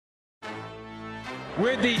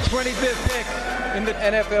With the 25th pick in the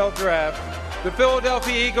NFL Draft, the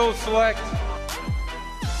Philadelphia Eagles select.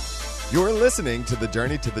 You're listening to the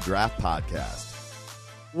Journey to the Draft podcast.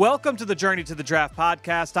 Welcome to the Journey to the Draft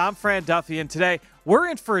podcast. I'm Fran Duffy, and today we're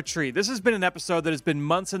in for a treat. This has been an episode that has been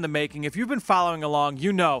months in the making. If you've been following along,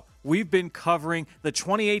 you know we've been covering the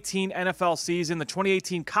 2018 NFL season, the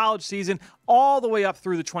 2018 college season, all the way up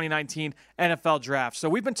through the 2019 NFL Draft. So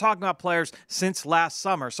we've been talking about players since last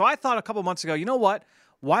summer. So I thought a couple months ago, you know what?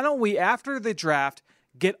 Why don't we, after the draft,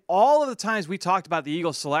 get all of the times we talked about the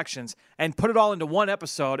Eagles selections and put it all into one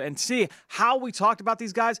episode and see how we talked about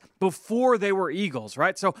these guys before they were Eagles,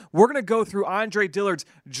 right? So we're going to go through Andre Dillard's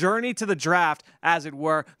journey to the draft, as it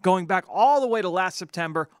were, going back all the way to last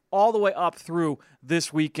September, all the way up through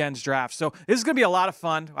this weekend's draft. So this is going to be a lot of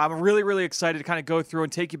fun. I'm really, really excited to kind of go through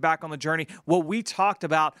and take you back on the journey, what we talked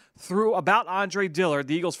about Andre Dillard,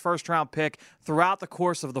 the Eagles' first-round pick, throughout the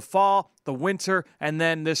course of the fall, the winter, and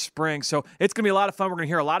then this spring. So it's going to be a lot of fun. We're going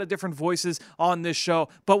to hear a lot of different voices on this show,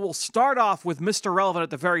 but we'll start off with Mr. Relevant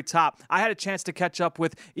at the very top. I had a chance to catch up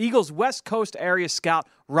with Eagles West Coast area scout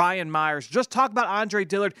Ryan Myers. Just talk about Andre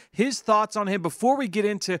Dillard, his thoughts on him. Before we get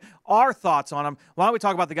into our thoughts on him, why don't we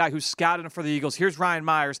talk about the guy who scouted him for the Eagles? Here's Ryan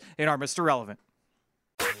Myers in our Mr. Relevant.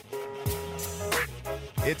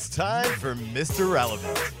 It's time for Mr.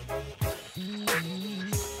 Relevant.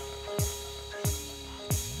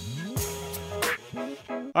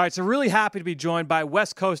 All right, so really happy to be joined by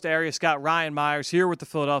West Coast area scout Ryan Myers here with the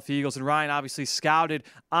Philadelphia Eagles. And Ryan obviously scouted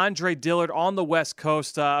Andre Dillard on the West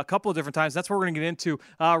Coast a couple of different times. That's what we're going to get into.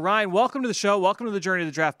 Ryan, welcome to the show. Welcome to the Journey to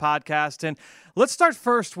the Draft podcast. And let's start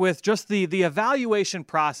first with just the evaluation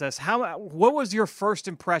process. What was your first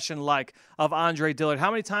impression like of Andre Dillard?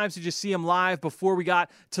 How many times did you see him live before we got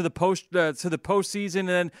to the postseason? And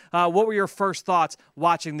then what were your first thoughts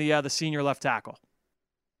watching the senior left tackle?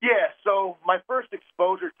 Yeah, so my first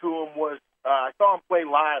exposure to him was I saw him play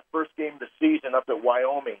live first game of the season up at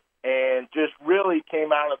Wyoming, and just really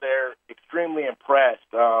came out of there extremely impressed.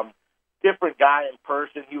 Different guy in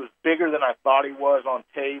person. He was bigger than I thought he was on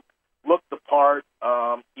tape, looked the part,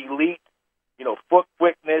 elite, foot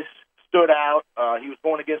quickness, stood out. He was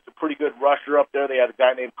going against a pretty good rusher up there. They had a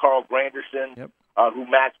guy named Carl Granderson who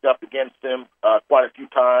matched up against him quite a few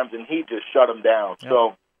times, and he just shut him down. Yep.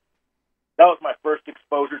 So that was my first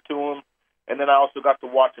exposure to him. And then I also got to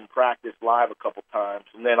watch him practice live a couple times.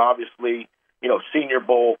 And then obviously, Senior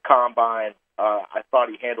Bowl, Combine, I thought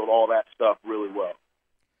he handled all that stuff really well.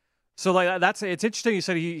 So it's interesting you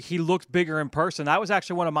said he looked bigger in person. That was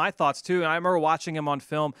actually one of my thoughts too. And I remember watching him on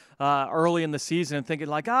film early in the season and thinking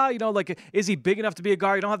is he big enough to be a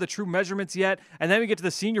guard? You don't have the true measurements yet. And then we get to the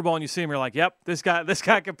Senior Bowl and you see him, you're like, yep, this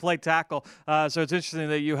guy can play tackle. So it's interesting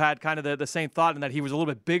that you had kind of the same thought and that he was a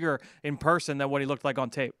little bit bigger in person than what he looked like on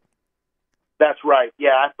tape. That's right.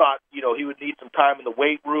 Yeah, I thought, he would need some time in the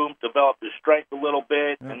weight room, develop his strength a little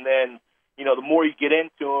bit. Yeah. And then, the more you get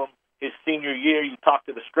into him, his senior year, you talk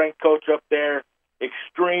to the strength coach up there,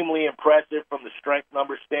 extremely impressive from the strength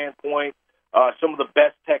number standpoint. Some of the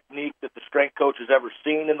best technique that the strength coach has ever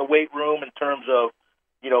seen in the weight room in terms of,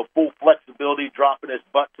 full flexibility, dropping his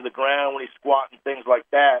butt to the ground when he's squatting, things like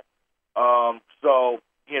that.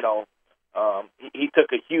 He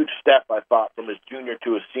took a huge step, I thought, from his junior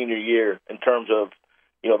to his senior year in terms of,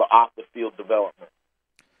 the off-the-field development.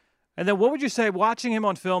 And then what would you say, watching him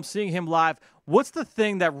on film, seeing him live, what's the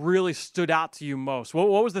thing that really stood out to you most? What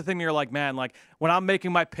was the thing that you're like, man, when I'm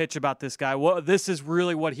making my pitch about this guy, this is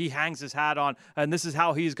really what he hangs his hat on, and this is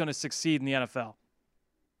how he's going to succeed in the NFL?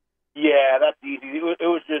 Yeah, that's easy. It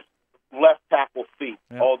was just left tackle feet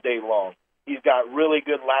all day long. He's got really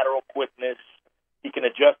good lateral quickness. He can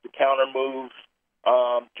adjust to counter moves.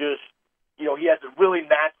 He has a really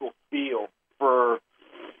natural feel for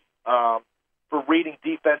reading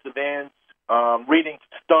defensive ends, reading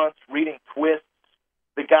stunts, reading twists.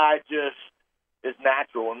 The guy just is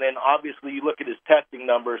natural. And then obviously you look at his testing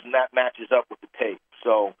numbers, and that matches up with the tape.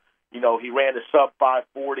 So, he ran a sub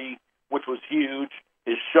 540, which was huge.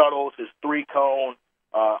 His shuttles, his three-cone,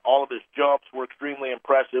 all of his jumps were extremely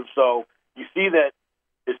impressive. So you see that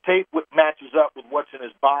his tape matches up with what's in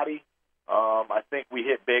his body. I think we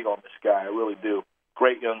hit big on this guy. I really do.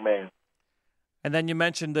 Great young man. And then you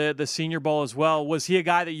mentioned the Senior Bowl as well. Was he a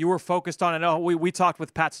guy that you were focused on? I know we talked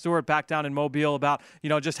with Pat Stewart back down in Mobile about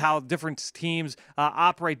just how different teams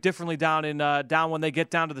operate differently down when they get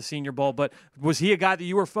down to the Senior Bowl. But was he a guy that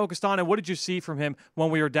you were focused on, and what did you see from him when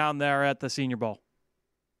we were down there at the Senior Bowl?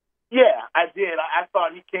 Yeah, I did. I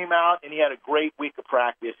thought he came out and he had a great week of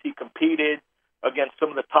practice. He competed against some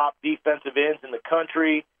of the top defensive ends in the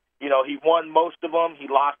country. he won most of them. He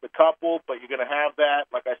lost a couple, but you're going to have that.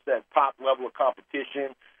 Like I said, top level of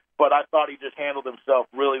competition. But I thought he just handled himself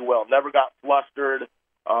really well. Never got flustered.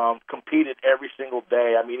 Competed every single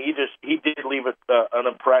day. I mean, he did leave an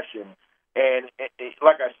impression. And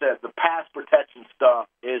like I said, the pass protection stuff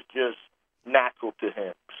is just natural to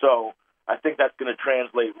him. So I think that's going to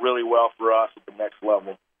translate really well for us at the next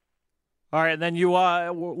level. All right, and then you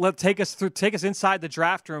take us inside the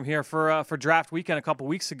draft room here for draft weekend a couple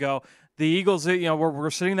weeks ago. The Eagles,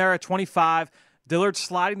 we're sitting there at 25. Dillard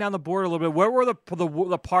sliding down the board a little bit. Where were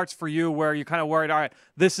the parts for you where you kind of worried, all right,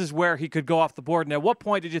 this is where he could go off the board? And at what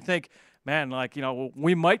point did you think, man,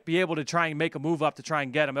 we might be able to try and make a move up to try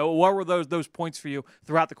and get him? What were those points for you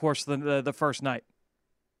throughout the course of the first night?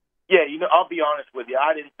 Yeah, I'll be honest with you.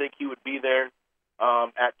 I didn't think he would be there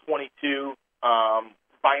at 22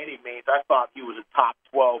 by any means. I thought he was a top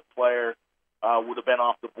 12 player, would have been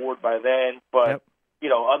off the board by then. But,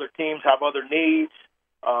 other teams have other needs.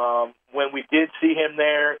 When we did see him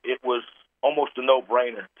there, it was almost a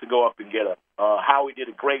no-brainer to go up and get him. Howie did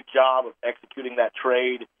a great job of executing that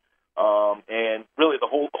trade, and really the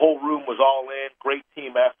whole room was all in. Great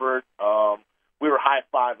team effort. We were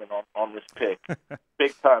high-fiving on this pick.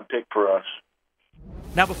 Big-time pick for us.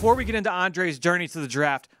 Now, before we get into Andre's journey to the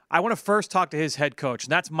draft, I want to first talk to his head coach,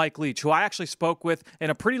 and that's Mike Leach, who I actually spoke with in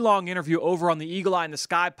a pretty long interview over on the Eagle Eye in the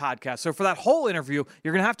Sky podcast. So for that whole interview,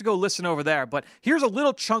 you're going to have to go listen over there. But here's a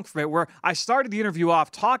little chunk from it where I started the interview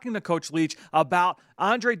off talking to Coach Leach about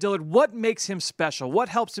Andre Dillard, what makes him special, what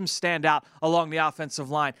helps him stand out along the offensive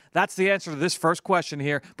line. That's the answer to this first question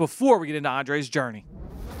here before we get into Andre's journey.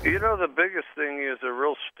 The biggest thing is a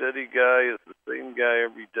real steady guy, is the same guy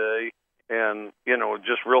every day. And,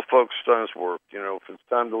 just real focused on his work. If it's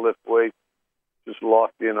time to lift weights, just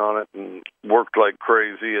locked in on it and worked like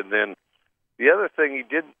crazy. And then the other thing he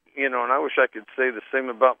did, and I wish I could say the same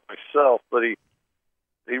about myself, but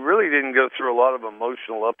he really didn't go through a lot of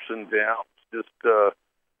emotional ups and downs. Just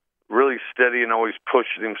really steady and always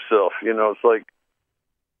pushing himself. It's like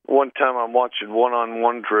one time I'm watching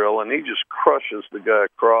one-on-one drill, and he just crushes the guy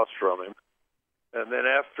across from him. And then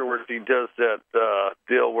afterwards he does that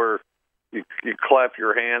deal where you clap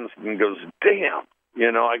your hands and goes, damn.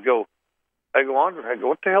 I go, Andre,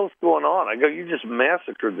 what the hell's going on? I go, you just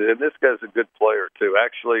massacred it. And this guy's a good player, too.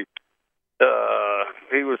 Actually,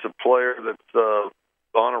 he was a player that's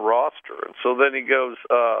on a roster. And so then he goes,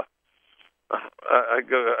 I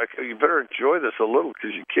go, you better enjoy this a little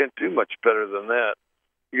because you can't do much better than that.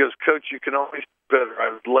 He goes, Coach, you can always do better.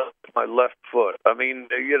 I left my left foot. I mean,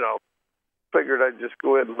 figured I'd just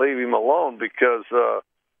go ahead and leave him alone because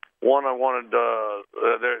one, I wanted,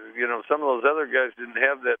 some of those other guys didn't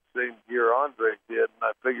have that same gear Andre did, and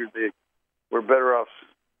I figured they were better off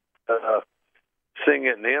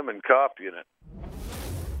singing him and copying it.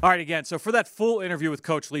 All right, again, so for that full interview with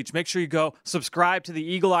Coach Leach, make sure you go subscribe to the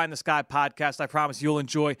Eagle Eye in the Sky podcast. I promise you'll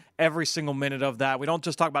enjoy every single minute of that. We don't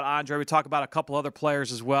just talk about Andre. We talk about a couple other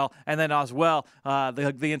players as well, and then as well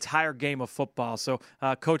the entire game of football. So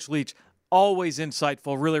Coach Leach, always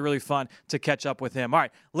insightful, really, really fun to catch up with him. All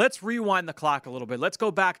right, let's rewind the clock a little bit. Let's go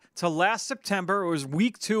back to last September. It was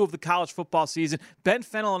week 2 of the college football season. Ben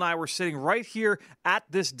Fennell and I were sitting right here at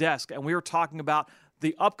this desk, and we were talking about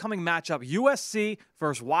the upcoming matchup, USC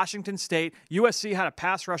versus Washington State. USC had a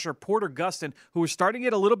pass rusher, Porter Gustin, who was starting to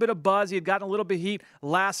get a little bit of buzz. He had gotten a little bit of heat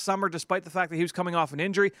last summer, despite the fact that he was coming off an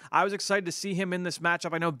injury. I was excited to see him in this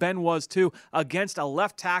matchup. I know Ben was too, against a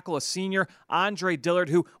left tackle, a senior, Andre Dillard,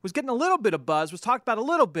 who was getting a little bit of buzz, was talked about a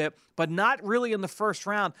little bit, but not really in the first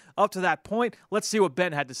round up to that point. Let's see what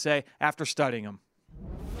Ben had to say after studying him.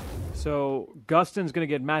 So Gustin's going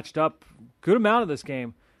to get matched up good amount of this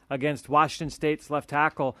game against Washington State's left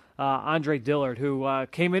tackle, Andre Dillard, who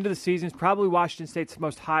came into the season, is probably Washington State's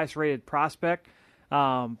most highest-rated prospect.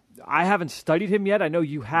 I haven't studied him yet. I know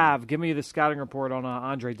you have. Give me the scouting report on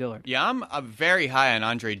Andre Dillard. Yeah, I'm very high on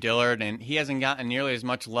Andre Dillard, and he hasn't gotten nearly as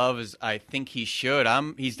much love as I think he should.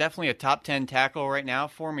 He's definitely a top 10 tackle right now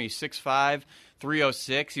for me. He's 6'5",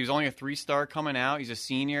 306. He was only a 3-star coming out. He's a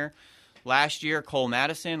senior. Last year, Cole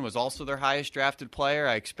Madison was also their highest drafted player.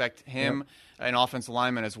 I expect him, an offensive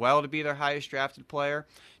lineman as well, to be their highest drafted player.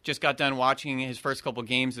 Just got done watching his first couple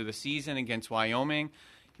games of the season against Wyoming,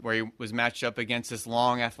 where he was matched up against this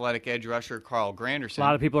long, athletic edge rusher, Carl Granderson. A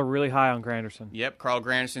lot of people are really high on Granderson. Yep, Carl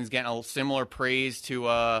Granderson's getting a similar praise to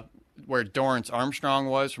where Dorrance Armstrong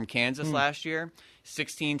was from Kansas last year.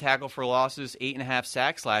 16 tackle for losses, 8.5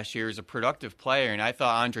 sacks last year. Is a productive player, and I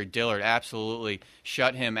thought Andre Dillard absolutely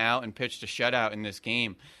shut him out and pitched a shutout in this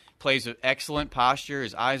game. plays with excellent posture.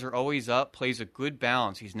 His eyes are always up, plays a good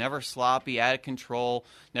balance. He's never sloppy, out of control,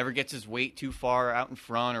 never gets his weight too far out in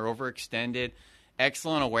front or overextended.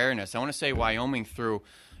 Excellent awareness. I want to say Wyoming threw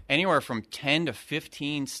anywhere from 10 to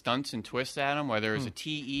 15 stunts and twists at him, whether it was a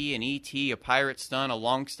TE, an ET, a pirate stunt, a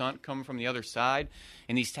long stunt coming from the other side.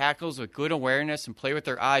 And these tackles with good awareness and play with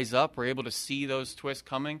their eyes up were able to see those twists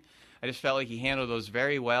coming. I just felt like he handled those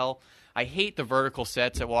very well. I hate the vertical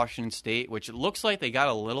sets at Washington State, which it looks like they got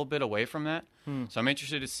a little bit away from that. So I'm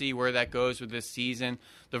interested to see where that goes with this season.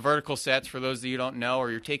 The vertical sets, for those of you who don't know,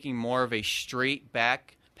 are you're taking more of a straight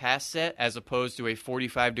back pass set as opposed to a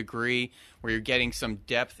 45-degree where you're getting some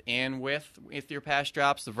depth and width with your pass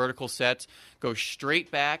drops. The vertical sets go straight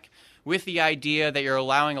back with the idea that you're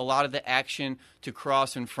allowing a lot of the action to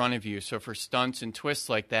cross in front of you. So for stunts and twists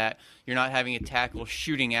like that, you're not having a tackle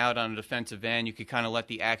shooting out on a defensive end. You can kind of let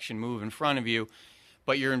the action move in front of you,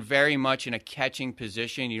 but you're very much in a catching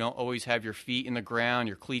position. You don't always have your feet in the ground,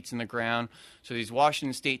 your cleats in the ground. So these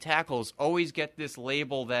Washington State tackles always get this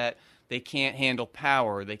label that they can't handle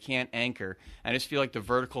power, they can't anchor. I just feel like the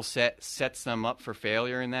vertical set sets them up for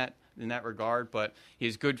failure in that regard. But he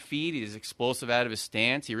has good feet. He's explosive out of his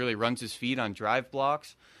stance. He really runs his feet on drive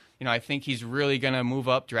blocks. I think he's really going to move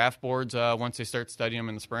up draft boards once they start studying him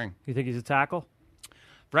in the spring. You think he's a tackle?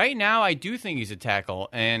 Right now, I do think he's a tackle.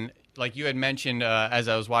 And like you had mentioned as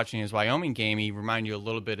I was watching his Wyoming game, he reminded you a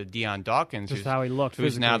little bit of Deion Dawkins. Just how he looked.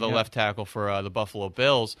 Who's now the left tackle for the Buffalo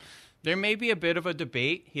Bills. There may be a bit of a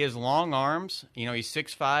debate. He has long arms. He's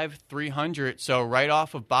 6'5", 300. So right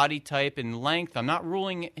off of body type and length, I'm not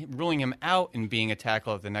ruling him out in being a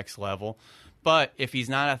tackle at the next level. But if he's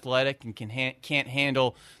not athletic and can't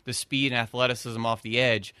handle the speed and athleticism off the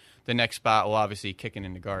edge, the next spot will obviously kick it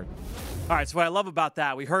into guard. All right, so what I love about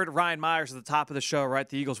that, we heard Ryan Myers at the top of the show, right,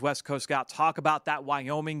 the Eagles West Coast scout, talk about that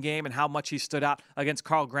Wyoming game and how much he stood out against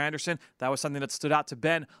Carl Granderson. That was something that stood out to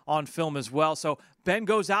Ben on film as well. So Ben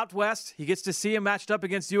goes out west. He gets to see him matched up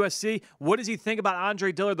against USC. What does he think about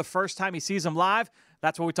Andre Dillard the first time he sees him live?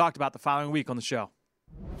 That's what we talked about the following week on the show.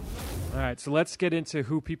 All right, so let's get into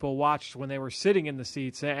who people watched when they were sitting in the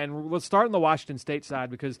seats. And let's start on the Washington State side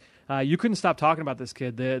because you couldn't stop talking about this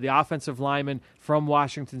kid, the offensive lineman from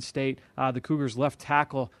Washington State, the Cougars' left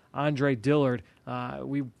tackle, Andre Dillard.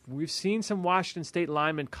 We've seen some Washington State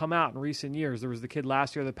linemen come out in recent years. There was the kid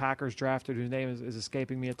last year the Packers drafted whose name is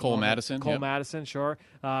escaping me at the moment. Madison. Cole Madison, sure.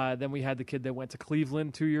 Then we had the kid that went to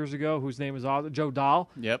Cleveland 2 years ago whose name is Joe Dahl.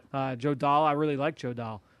 Yep. Joe Dahl, I really like Joe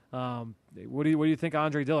Dahl. What do you think of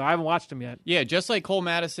Andre Dillard? I haven't watched him yet. Yeah, just like Cole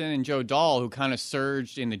Madison and Joe Dahl, who kind of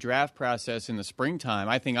surged in the draft process in the springtime,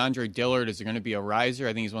 I think Andre Dillard is going to be a riser.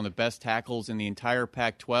 I think he's one of the best tackles in the entire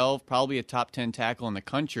Pac-12, probably a top 10 tackle in the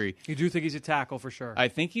country. You do think he's a tackle for sure? I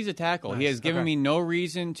think he's a tackle. Nice. He has given me no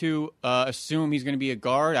reason to assume he's going to be a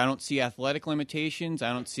guard. I don't see athletic limitations.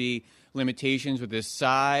 I don't see limitations with his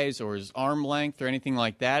size or his arm length or anything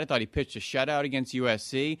like that. I thought he pitched a shutout against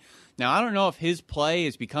USC. Now, I don't know if his play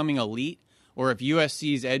is becoming elite or if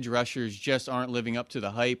USC's edge rushers just aren't living up to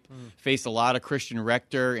the hype. Faced a lot of Christian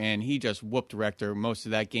Rector, and he just whooped Rector most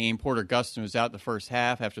of that game. Porter Gustin was out the first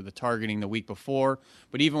half after the targeting the week before.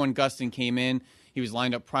 But even when Gustin came in, he was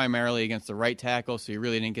lined up primarily against the right tackle, so you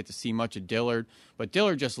really didn't get to see much of Dillard. But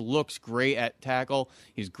Dillard just looks great at tackle.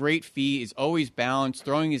 He's great feet. He's always balanced,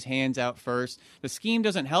 throwing his hands out first. The scheme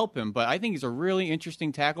doesn't help him, but I think he's a really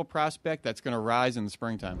interesting tackle prospect that's going to rise in the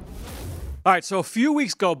springtime. All right, so a few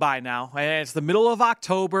weeks go by now, and it's the middle of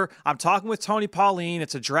October. I'm talking with Tony Pauline.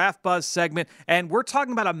 It's a Draft Buzz segment, and we're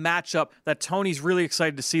talking about a matchup that Tony's really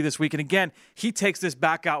excited to see this week. And again, he takes this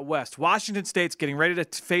back out west. Washington State's getting ready to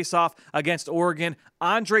face off against Oregon.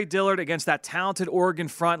 Andre Dillard against that talented Oregon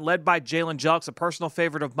front led by Jalen Jelks, a personal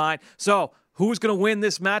favorite of mine. So who's going to win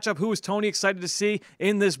this matchup? Who is Tony excited to see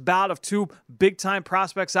in this bout of two big-time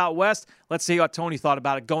prospects out west? Let's see what Tony thought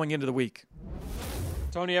about it going into the week.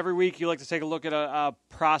 Tony, every week you like to take a look at a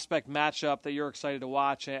prospect matchup that you're excited to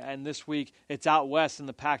watch, and this week it's out west in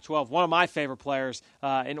the Pac-12. One of my favorite players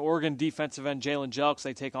in Oregon defensive end, Jalen Jelks,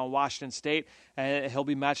 they take on Washington State, and he'll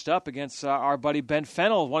be matched up against our buddy Ben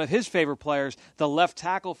Fennell, one of his favorite players, the left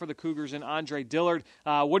tackle for the Cougars, in Andre Dillard.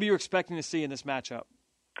 What are you expecting to see in this matchup?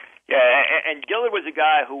 Yeah, and Dillard was a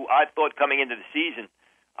guy who I thought coming into the season,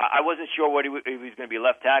 I wasn't sure what he was going to be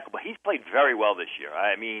left tackle, but he's played very well this year.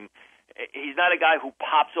 I mean, he's not a guy who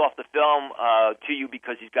pops off the film to you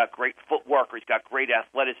because he's got great footwork or he's got great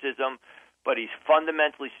athleticism, but he's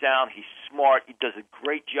fundamentally sound. He's smart. He does a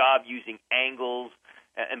great job using angles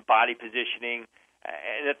and body positioning.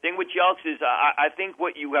 And the thing with Jelks is I think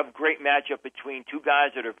what you have a great matchup between two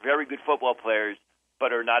guys that are very good football players,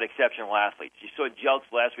 but are not exceptional athletes. You saw Jelks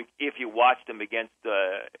last week. If you watched him against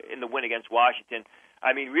in the win against Washington,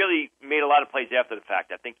 I mean, really made a lot of plays after the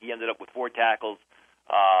fact. I think he ended up with 4 tackles.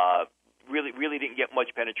 Really didn't get much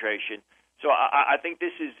penetration. So I think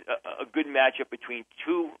this is a good matchup between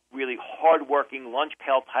two really hard-working, lunch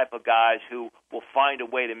pail type of guys who will find a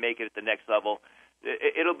way to make it at the next level.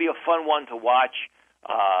 It'll be a fun one to watch.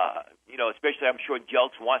 Especially I'm sure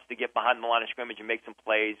Jelks wants to get behind the line of scrimmage and make some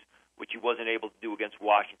plays, which he wasn't able to do against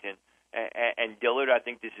Washington. And Dillard, I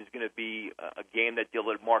think this is going to be a game that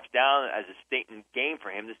Dillard marks down as a statement game for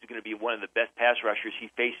him. This is going to be one of the best pass rushers he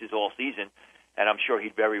faces all season, and I'm sure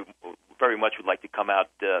he'd very much would like to come out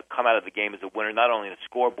of the game as a winner, not only in the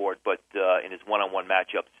scoreboard but in his one-on-one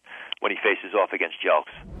matchups when he faces off against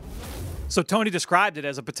Jelks. So Tony described it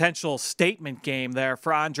as a potential statement game there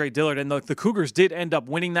for Andre Dillard, and the Cougars did end up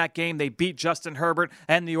winning that game. They beat Justin Herbert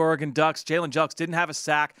and the Oregon Ducks. Jalen Jelks didn't have a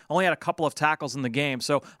sack, only had a couple of tackles in the game.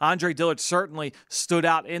 So Andre Dillard certainly stood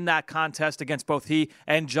out in that contest against both he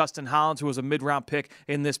and Justin Hollins, who was a mid-round pick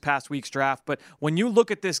in this past week's draft. But when you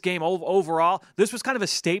look at this game overall, this was kind of a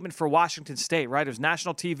statement for Washington State, right? It was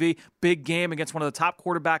national TV, big game against one of the top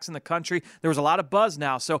quarterbacks in the country. There was a lot of buzz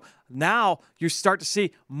now. So now you start to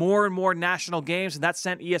see more and more national games, and that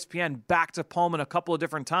sent ESPN back to Pullman a couple of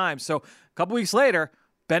different times. So a couple weeks later,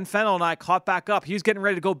 Ben Fennell and I caught back up. He's getting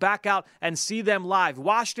ready to go back out and see them live.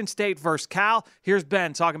 Washington State versus Cal. Here's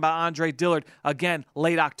Ben talking about Andre Dillard again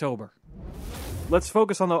late October. Let's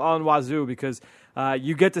focus on Wazoo because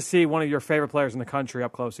you get to see one of your favorite players in the country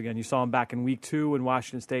up close again. You saw him back in week 2 when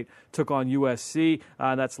Washington State took on USC.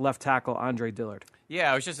 That's left tackle Andre Dillard. Yeah,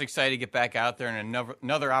 I was just excited to get back out there and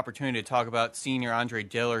another opportunity to talk about senior Andre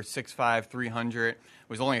Dillard, 6'5", 300,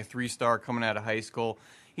 was only a 3-star coming out of high school.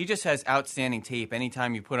 He just has outstanding tape.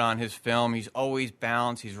 Anytime you put on his film, he's always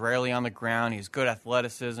balanced. He's rarely on the ground. He has good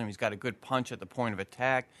athleticism. He's got a good punch at the point of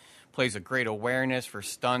attack. Plays a great awareness for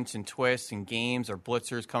stunts and twists and games or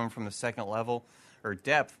blitzers coming from the second level or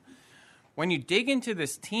depth. When you dig into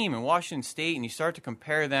this team in Washington State and you start to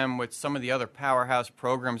compare them with some of the other powerhouse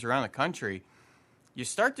programs around the country, you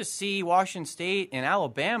start to see Washington State and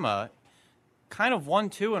Alabama kind of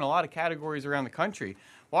 1-2 in a lot of categories around the country.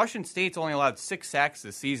 Washington State's only allowed 6 sacks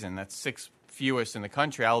this season. That's 6 fewest in the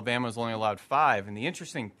country. Alabama's only allowed 5. And the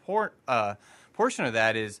interesting portion of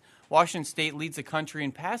that is Washington State leads the country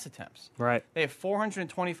in pass attempts. Right. They have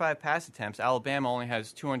 425 pass attempts. Alabama only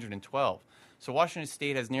has 212. So Washington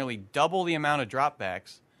State has nearly double the amount of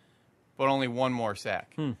dropbacks, but only 1 more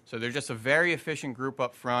sack. So they're just a very efficient group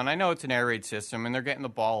up front. I know it's an air raid system, and they're getting the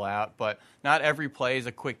ball out, but not every play is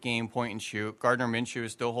a quick game, point and shoot. Gardner Minshew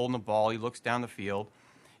is still holding the ball. He looks down the field.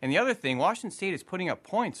 And the other thing, Washington State is putting up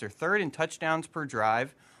points. They're 3rd in touchdowns per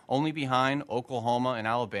drive, only behind Oklahoma and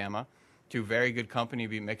Alabama. 2 very good company to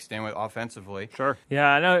be mixed in with offensively. Sure. Yeah,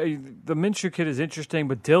 I know the Minshew kid is interesting,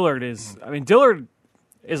 but Dillard is Dillard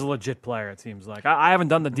is a legit player, it seems like. I haven't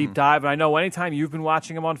done the deep dive, but I know anytime you've been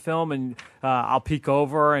watching him on film, and I'll peek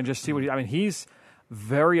over and just see what he's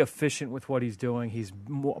very efficient with what he's doing. He's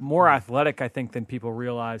more athletic, I think, than people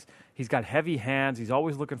realize. He's got heavy hands. He's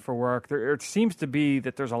always looking for work. It seems to be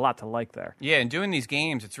that there's a lot to like there. Yeah, and doing these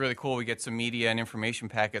games, it's really cool. We get some media and information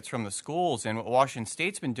packets from the schools, and what Washington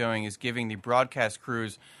State's been doing is giving the broadcast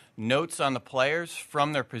crews notes on the players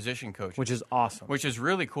from their position coaches, which is awesome. Which is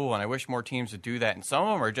really cool, and I wish more teams would do that. And some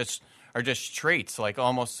of them are just traits, like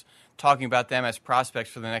almost talking about them as prospects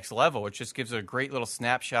for the next level, which just gives a great little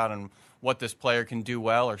snapshot on what this player can do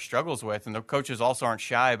well or struggles with. And the coaches also aren't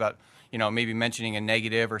shy about, maybe mentioning a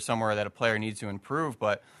negative or somewhere that a player needs to improve.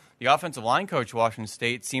 But the offensive line coach, Washington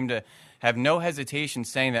State, seemed to have no hesitation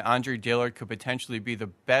saying that Andre Dillard could potentially be the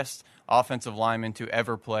best offensive lineman to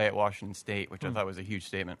ever play at Washington State, which I thought was a huge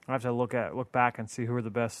statement. I have to look back and see who are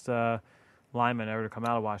the best linemen ever to come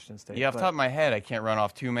out of Washington State. Yeah, off the top of my head, I can't run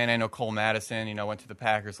off 2 men. I know Cole Madison, went to the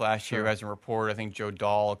Packers last year as a reporter. I think Joe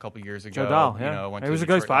Dahl a couple years ago. Joe Dahl, yeah. Went he to was the a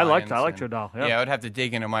good Detroit spot. Lions, I like Joe Dahl. Yeah. I would have to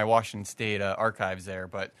dig into my Washington State archives there.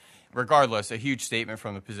 But regardless, a huge statement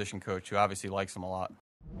from the position coach who obviously likes him a lot.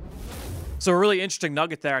 So a really interesting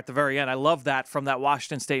nugget there at the very end. I love that from that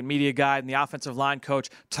Washington State media guide and the offensive line coach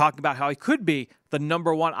talking about how he could be the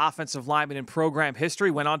number 1 offensive lineman in program history,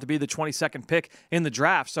 went on to be the 22nd pick in the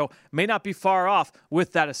draft. So may not be far off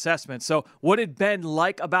with that assessment. So what did Ben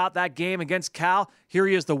like about that game against Cal? Here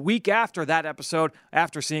he is the week after that episode,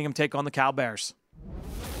 after seeing him take on the Cal Bears.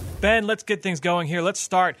 Ben, let's get things going here. Let's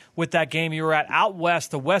start with that game you were at out west,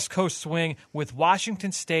 the West Coast swing with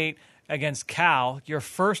Washington State against Cal, your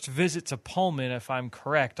first visit to Pullman, if I'm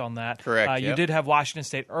correct on that. Correct, You did have Washington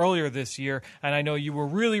State earlier this year, and I know you were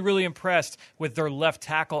really, really impressed with their left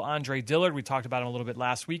tackle, Andre Dillard. We talked about him a little bit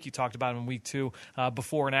last week. You talked about him in week 2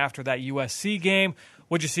 before and after that USC game.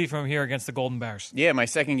 What'd you see from him here against the Golden Bears? Yeah, my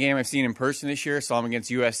second game I've seen in person this year. Saw him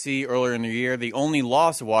against USC earlier in the year. The only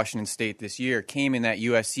loss of Washington State this year came in that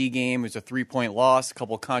USC game. It was a 3-point loss, a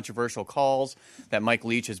couple of controversial calls that Mike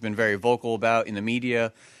Leach has been very vocal about in the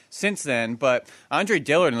media since then. But Andre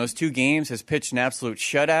Dillard in those 2 games has pitched an absolute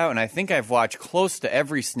shutout, and I think I've watched close to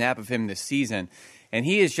every snap of him this season. And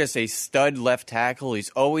he is just a stud left tackle.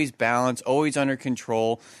 He's always balanced, always under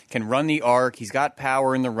control, can run the arc. He's got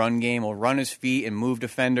power in the run game, will run his feet and move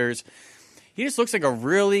defenders. He just looks like a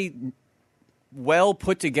really well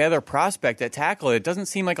put together prospect at tackle. It doesn't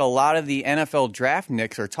seem like a lot of the NFL draft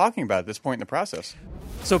nicks are talking about at this point in the process.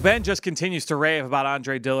 So Ben just continues to rave about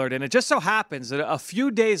Andre Dillard, and it just so happens that a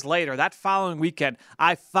few days later, that following weekend,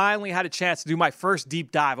 I finally had a chance to do my first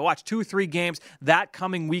deep dive. I watched 2 or 3 games that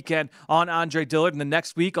coming weekend on Andre Dillard, and the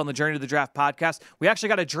next week on the Journey to the Draft podcast, we actually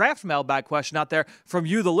got a draft mailbag question out there from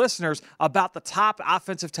you, the listeners, about the top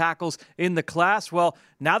offensive tackles in the class. Well,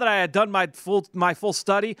 now that I had done my full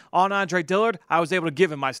study on Andre Dillard, I was able to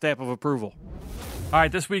give him my stamp of approval. All right,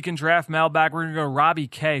 this week in Draft Mailbag, we're going to go to Robbie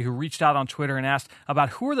K., who reached out on Twitter and asked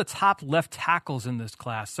about who are the top left tackles in this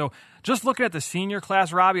class. So just looking at the senior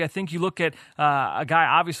class, Robbie, I think you look at a guy,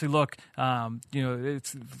 obviously, we've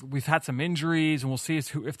had some injuries, and we'll see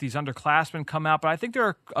if these underclassmen come out, but I think there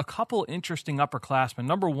are a couple interesting upperclassmen.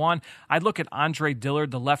 Number one, I'd look at Andre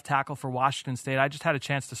Dillard, the left tackle for Washington State. I just had a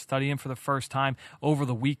chance to study him for the first time over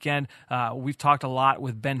the weekend. We've talked a lot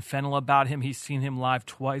with Ben Fennell about him. He's seen him live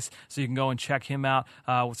twice, so you can go and check him out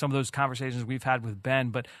with some of those conversations we've had with Ben.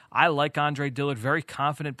 But I like Andre Dillard, very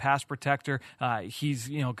confident pass protector. He's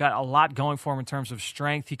got a lot going for him in terms of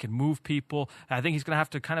strength. He can move people. I think he's going to have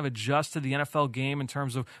to kind of adjust to the NFL game in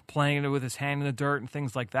terms of playing it with his hand in the dirt and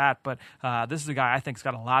things like that. But this is a guy I think has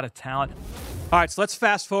got a lot of talent. All right, so let's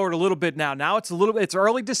fast forward a little bit now. Now it's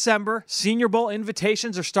early December. Senior Bowl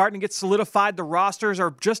invitations are starting to get solidified. The rosters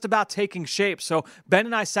are just about taking shape. So Ben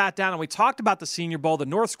and I sat down and we talked about the Senior Bowl, the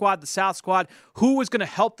North squad, the South squad, who was going to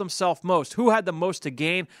help themselves most, who had the most to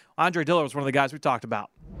gain. Andre Dillard was one of the guys we talked about.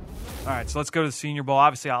 All right, so let's go to the Senior Bowl.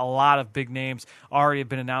 Obviously, a lot of big names already have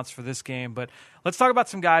been announced for this game, but let's talk about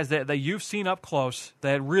some guys that you've seen up close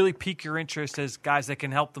that really pique your interest as guys that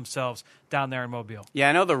can help themselves down there in Mobile. Yeah,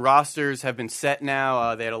 I know the rosters have been set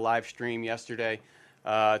now. They had a live stream yesterday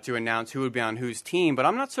to announce who would be on whose team, but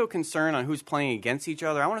I'm not so concerned on who's playing against each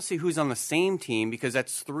other. I want to see who's on the same team because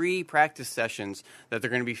that's 3 practice sessions that they're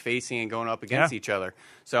going to be facing and going up against each other.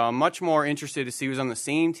 So I'm much more interested to see who's on the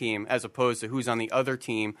same team as opposed to who's on the other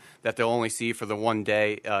team that they'll only see for the one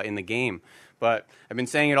day in the game. But I've been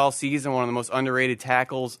saying it all season, one of the most underrated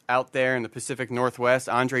tackles out there in the Pacific Northwest,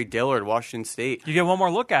 Andre Dillard, Washington State. You get one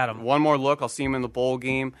more look at him. One more look. I'll see him in the bowl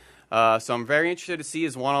game. So I'm very interested to see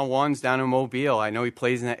his one-on-ones down in Mobile. I know he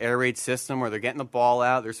plays in that air raid system where they're getting the ball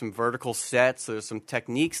out. There's some vertical sets. There's some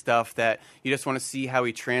technique stuff that you just want to see how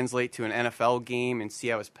he translates to an NFL game and see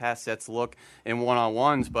how his pass sets look in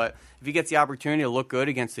one-on-ones. But if he gets the opportunity to look good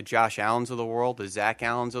against the Josh Allens of the world, the Zach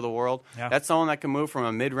Allens of the world, that's someone that can move from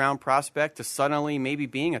a mid-round prospect to suddenly maybe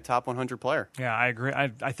being a top 100 player. Yeah, I agree.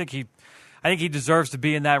 I think he deserves to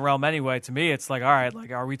be in that realm anyway. To me, it's like, all right,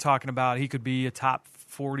 like, are we talking about he could be a top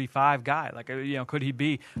 45 guy? Like, could he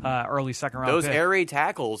be early second round Those pick? Air raid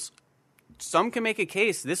tackles, some can make a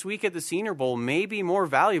case this week at the Senior Bowl may be more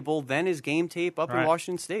valuable than his game tape up in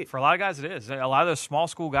Washington State. For a lot of guys, it is. A lot of those small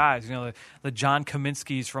school guys, the John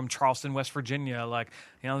Kaminsky's from Charleston, West Virginia,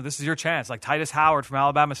 this is your chance. Like Titus Howard from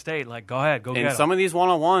Alabama State, go ahead, go get him. And some of these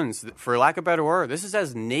one-on-ones, for lack of a better word, this is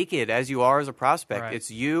as naked as you are as a prospect. Right.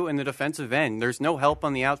 It's you and the defensive end. There's no help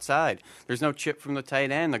on the outside. There's no chip from the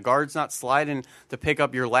tight end. The guard's not sliding to pick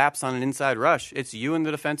up your laps on an inside rush. It's you and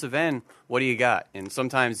the defensive end. What do you got? And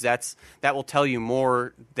sometimes that will tell you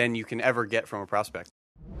more than you can ever get from a prospect.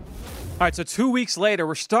 All right, so 2 weeks later,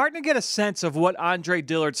 we're starting to get a sense of what Andre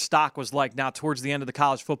Dillard's stock was like now towards the end of the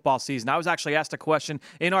college football season. I was actually asked a question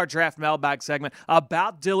in our draft mailbag segment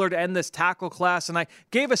about Dillard and this tackle class, and I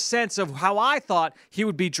gave a sense of how I thought he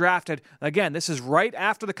would be drafted. Again, this is right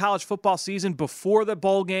after the college football season, before the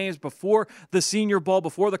bowl games, before the Senior Bowl,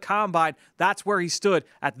 before the Combine. That's where he stood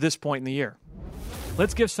at this point in the year.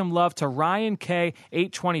 Let's give some love to Ryan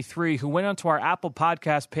K823, who went onto our Apple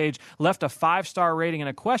Podcast page, left a 5-star rating and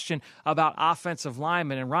a question about offensive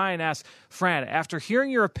linemen. And Ryan asked, Fran, after hearing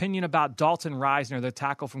your opinion about Dalton Risner, the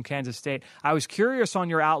tackle from Kansas State, I was curious on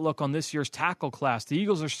your outlook on this year's tackle class. The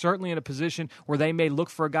Eagles are certainly in a position where they may look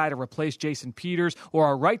for a guy to replace Jason Peters or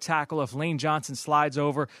a right tackle if Lane Johnson slides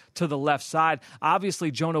over to the left side. Obviously,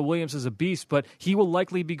 Jonah Williams is a beast, but he will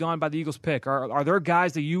likely be gone by the Eagles pick. Are there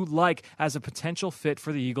guys that you like as a potential fit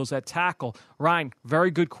for the Eagles at tackle? Ryan,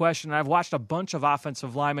 very good question. I've watched a bunch of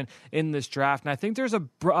offensive linemen in this draft, and I think there's a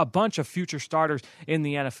bunch of future starters in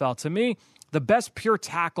the NFL. To me, the best pure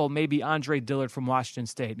tackle may be Andre Dillard from Washington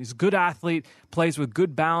State. He's a good athlete, plays with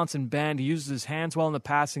good balance and bend. He uses his hands well in the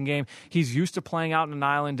passing game. He's used to playing out in an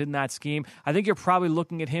island in that scheme. I think you're probably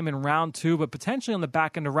looking at him in round 2, but potentially on the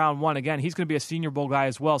back end of round 1. Again, he's going to be a Senior Bowl guy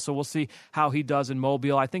as well, so we'll see how he does in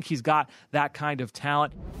Mobile. I think he's got that kind of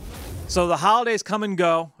talent. So the holidays come and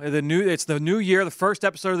go. It's the new year, the first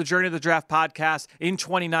episode of the Journey to the Draft podcast in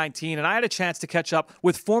 2019, and I had a chance to catch up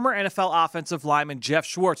with former NFL offensive lineman Jeff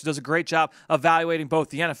Schwartz, who does a great job evaluating both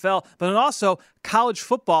the NFL, but then also college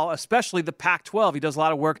football, especially the Pac-12. He does a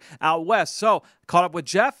lot of work out west. So caught up with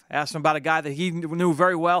Jeff, asked him about a guy that he knew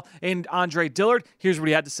very well in Andre Dillard. Here's what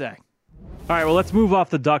he had to say. All right, well, let's move off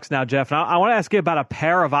the Ducks now, Jeff. And I want to ask you about a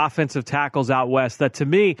pair of offensive tackles out west that, to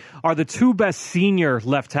me, are the 2 best senior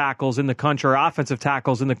left tackles in the country, or offensive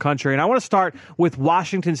tackles in the country. And I want to start with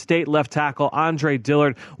Washington State left tackle Andre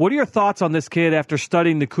Dillard. What are your thoughts on this kid after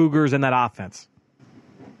studying the Cougars and that offense?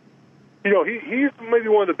 You know, he's maybe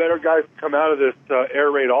one of the better guys to come out of this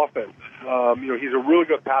air raid offense. He's a really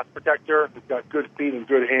good pass protector. He's got good feet and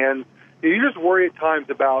good hands. You just worry at times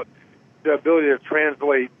about the ability to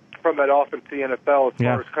translate from that offense to the NFL as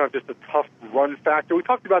far as kind of just a tough run factor. We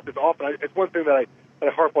talked about this often. It's one thing that I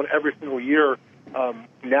harp on every single year.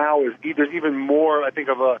 Now is there's even more, I think,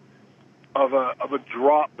 of a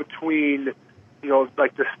drop between,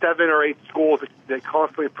 like the 7 or 8 schools that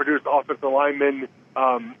constantly produce offensive linemen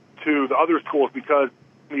to the other schools, because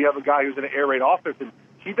you have a guy who's in an air raid offense and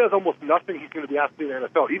he does almost nothing he's going to be asked to do in the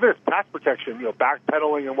NFL. Even his pass protection,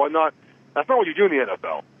 backpedaling and whatnot, that's not what you do in the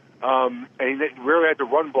NFL. And he rarely had to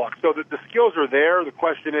run block. So the skills are there. The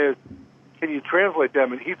question is, can you translate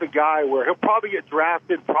them? And he's a guy where he'll probably get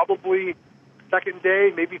drafted probably second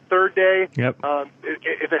day, maybe third day,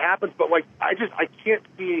 if it happens. But I can't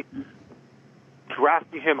see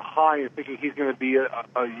drafting him high and thinking he's going to be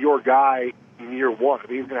your guy in year 1. I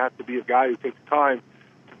mean, he's going to have to be a guy who takes time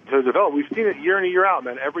to develop. We've seen it year in and year out,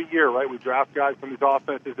 man. Every year, right? We draft guys from these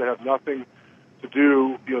offenses that have nothing to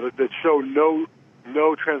do, that show no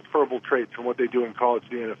transferable traits from what they do in college to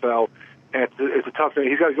the NFL. And it's a tough thing.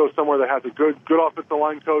 He's got to go somewhere that has a good offensive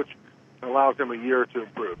line coach and allows him a year to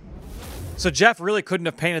improve. So Jeff really couldn't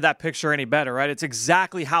have painted that picture any better, right? It's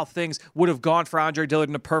exactly how things would have gone for Andre Dillard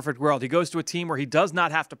in a perfect world. He goes to a team where he does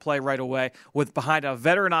not have to play right away, with behind a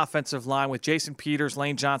veteran offensive line with Jason Peters,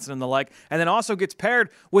 Lane Johnson, and the like, and then also gets paired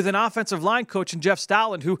with an offensive line coach in Jeff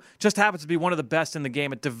Stoutland, who just happens to be one of the best in the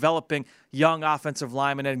game at developing young offensive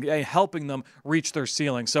linemen and helping them reach their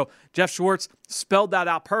ceiling. So Jeff Schwartz spelled that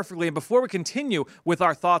out perfectly. And before we continue with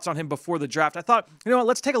our thoughts on him before the draft, I thought,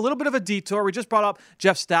 let's take a little bit of a detour. We just brought up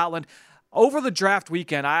Jeff Stoutland. Over the draft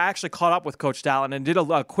weekend, I actually caught up with Coach Stoutland and did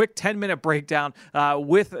a quick 10-minute breakdown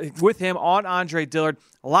with him on Andre Dillard.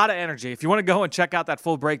 A lot of energy. If you want to go and check out that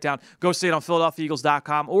full breakdown, go see it on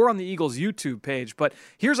PhiladelphiaEagles.com or on the Eagles YouTube page. But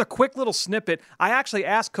here's a quick little snippet. I actually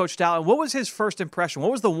asked Coach Stoutland, what was his first impression?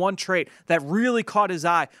 What was the one trait that really caught his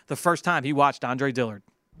eye the first time he watched Andre Dillard?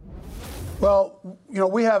 Well,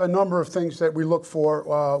 we have a number of things that we look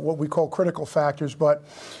for, what we call critical factors, but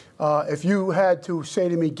if you had to say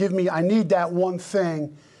to me, I need that one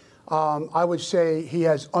thing, I would say he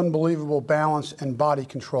has unbelievable balance and body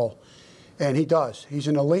control. And he does. He's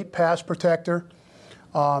an elite pass protector.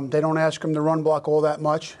 They don't ask him to run block all that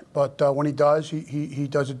much, but when he does, he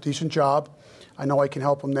does a decent job. I know I can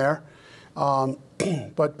help him there.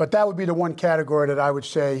 But that would be the one category that I would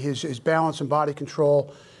say his balance and body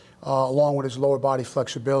control, along with his lower body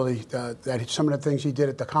flexibility, that some of the things he did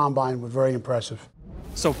at the Combine were very impressive.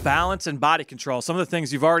 So balance and body control, some of the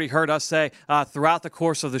things you've already heard us say throughout the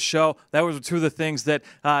course of the show, that was 2 of the things that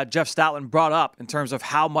Jeff Stoutland brought up in terms of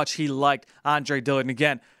how much he liked Andre Dillard. And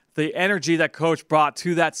again, the energy that Coach brought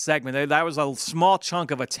to that segment, that was a small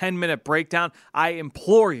chunk of a 10-minute breakdown. I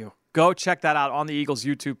implore you, Go check that out on the Eagles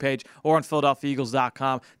YouTube page or on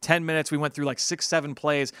PhiladelphiaEagles.com. 10 minutes. We went through like 6-7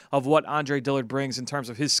 plays of what Andre Dillard brings in terms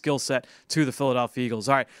of his skill set to the Philadelphia Eagles.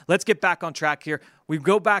 All right, let's get back on track here. We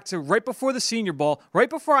go back to right before the Senior Bowl, right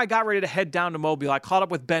before I got ready to head down to Mobile. I caught up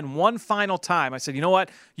with Ben one final time. I said, you know what?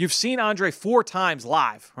 You've seen Andre 4 times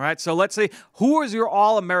live, all right? So let's say, who is your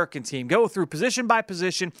All-American team? Go through position by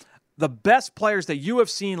position, the best players that you have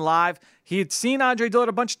seen live. He had seen Andre Dillard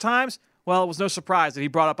a bunch of times. Well, it was no surprise that he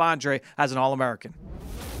brought up Andre as an All-American.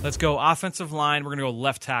 Let's go offensive line. We're going to go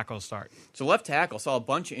left tackle start. So left tackle, saw a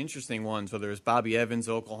bunch of interesting ones, whether it was Bobby Evans,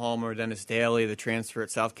 Oklahoma, or Dennis Daly, the transfer at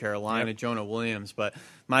South Carolina, Jonah Williams. But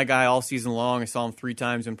my guy all season long, I saw him 3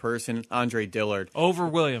 times in person, Andre Dillard. Over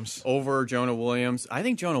Williams. Over Jonah Williams. I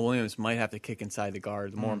think Jonah Williams might have to kick inside the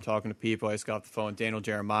guard. The more I'm talking to people, I just got off the phone with Daniel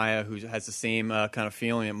Jeremiah, who has the same kind of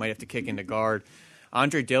feeling. It might have to kick into guard.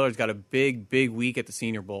 Andre Dillard's got a big week at the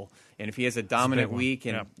Senior Bowl. And if he has a dominant week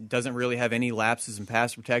and doesn't really have any lapses in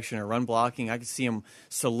pass protection or run blocking, I could see him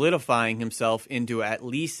solidifying himself into at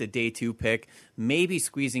least a day 2 pick, maybe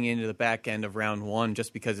squeezing into the back end of round 1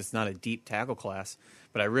 just because it's not a deep tackle class.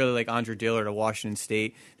 But I really like Andre Dillard of Washington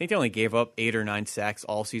State. I think they only gave up 8 or 9 sacks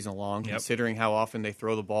all season long. Considering how often they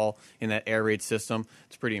throw the ball in that air raid system,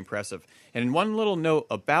 it's pretty impressive. And one little note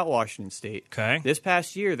about Washington State. Okay. This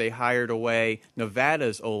past year, they hired away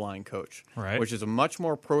Nevada's O-line coach, which is a much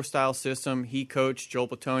more pro-style system. He coached Joel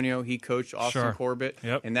Bitonio. He coached Austin Corbett.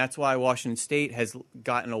 And that's why Washington State has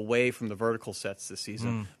gotten away from the vertical sets this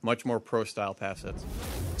season. Much more pro-style pass sets.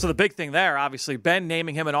 So the big thing there, obviously, Ben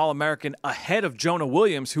naming him an All-American ahead of Jonah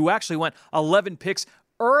Williams, who actually went 11 picks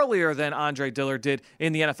earlier than Andre Dillard did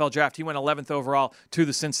in the NFL draft. He went 11th overall to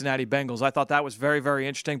the Cincinnati Bengals. I thought that was very, very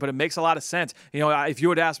interesting, but it makes a lot of sense. You know, if you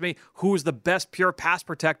had asked me who is the best pure pass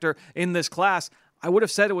protector in this class, I would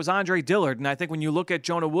have said it was Andre Dillard. And I think when you look at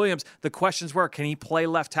Jonah Williams, the questions were, can he play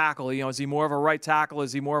left tackle? You know, is he more of a right tackle?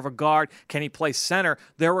 Is he more of a guard? Can he play center?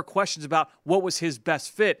 There were questions about what was his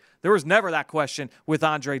best fit. There was never that question with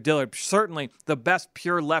Andre Dillard. Certainly the best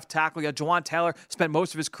pure left tackle. Yeah, Jawan Taylor spent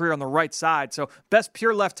most of his career on the right side. So best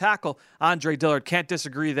pure left tackle, Andre Dillard. Can't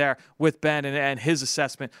disagree there with Ben and his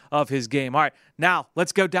assessment of his game. All right, now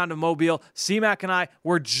let's go down to Mobile. C-Mac and I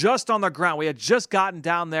were just on the ground. We had just gotten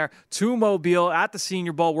down there to Mobile at the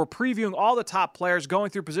Senior Bowl. We're previewing all the top players,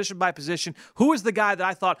 going through position by position. Who is the guy that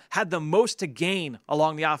I thought had the most to gain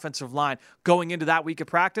along the offensive line going into that week of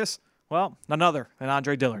practice? Well, none other than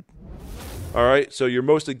Andre Dillard. All right, so your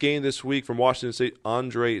most to gain this week from Washington State,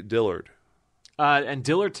 Andre Dillard. And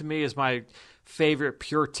Dillard, to me, is my favorite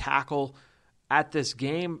pure tackle at this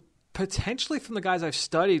game, potentially from the guys I've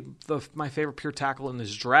studied, my favorite pure tackle in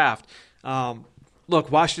this draft.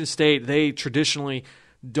 Look, Washington State, they traditionally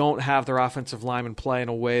don't have their offensive linemen play in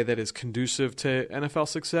a way that is conducive to NFL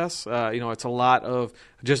success. It's a lot of,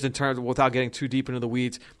 just in terms of, without getting too deep into the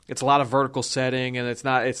weeds, it's a lot of vertical setting, and it's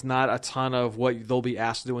not a ton of what they'll be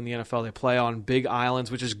asked to do in the NFL. They play on big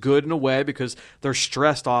islands, which is good in a way because they're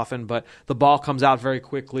stressed often, but the ball comes out very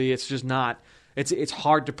quickly. It's just not. It's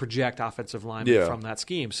hard to project offensive linemen from that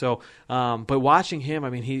scheme. So, but watching him, I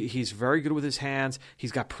mean, he's very good with his hands.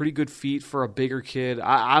 He's got pretty good feet for a bigger kid.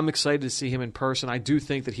 I'm excited to see him in person. I do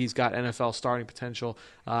think that he's got NFL starting potential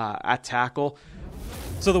at tackle.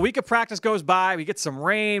 So the week of practice goes by. We get some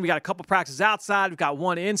rain. We got a couple practices outside. We've got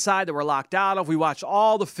one inside that we're locked out of. We watch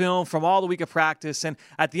all the film from all the week of practice. And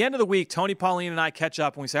at the end of the week, Tony Pauline and I catch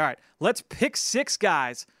up and we say, all right, let's pick 6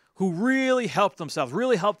 guys who really helped themselves,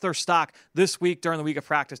 really helped their stock this week during the week of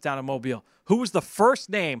practice down in Mobile. Who was the first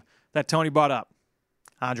name that Tony brought up?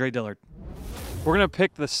 Andre Dillard. We're going to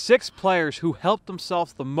pick the 6 players who helped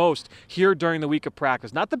themselves the most here during the week of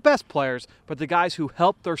practice. Not the best players, but the guys who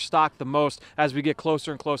helped their stock the most as we get closer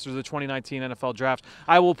and closer to the 2019 NFL Draft.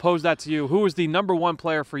 I will pose that to you. Who is the number 1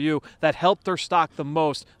 player for you that helped their stock the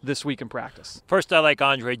most this week in practice? First, I like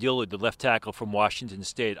Andre Dillard, the left tackle from Washington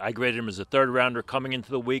State. I graded him as a 3rd-rounder coming into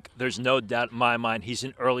the week. There's no doubt in my mind he's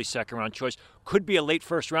an early 2nd-round choice. Could be a late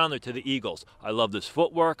 1st-rounder to the Eagles. I love this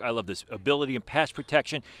footwork. I love this ability in pass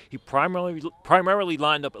protection. He primarily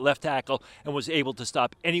lined up at left tackle and was able to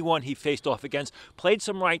stop anyone he faced off against. Played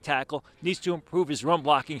some right tackle. Needs to improve his run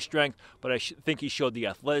blocking strength, but I think he showed the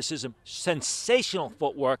athleticism, sensational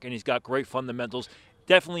footwork, and he's got great fundamentals.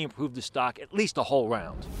 Definitely improved the stock at least a whole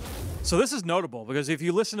round. So this is notable because if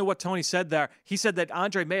you listen to what Tony said there, he said that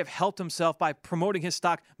Andre may have helped himself by promoting his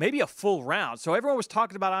stock maybe a full round. So everyone was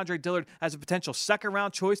talking about Andre Dillard as a potential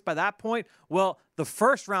 2nd-round choice by that point. Well, the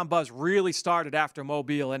first-round buzz really started after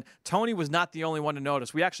Mobile, and Tony was not the only one to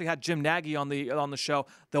notice. We actually had Jim Nagy on the show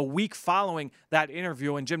the week following that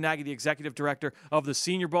interview, and Jim Nagy, the executive director of the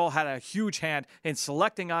Senior Bowl, had a huge hand in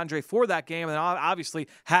selecting Andre for that game, and obviously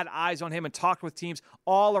had eyes on him and talked with teams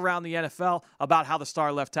all around the NFL about how the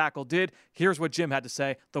star left tackle did. Here's what Jim had to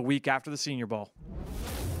say the week after the Senior Bowl.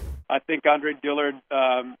 I think Andre Dillard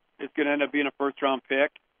is going to end up being a first-round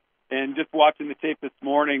pick. And just watching the tape this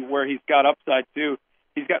morning where he's got upside, too,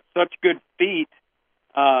 he's got such good feet,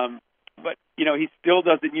 but, he still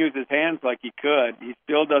doesn't use his hands like he could. He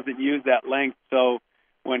still doesn't use that length. So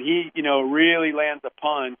when he, really lands a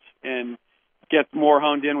punch and gets more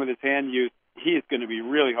honed in with his hand use, he is going to be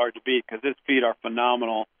really hard to beat because his feet are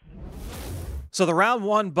phenomenal. So the round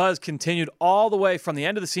one buzz continued all the way from the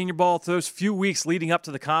end of the Senior Bowl to those few weeks leading up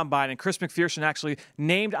to the Combine, and Chris McPherson actually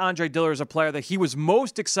named Andre Dillard as a player that he was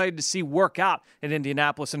most excited to see work out in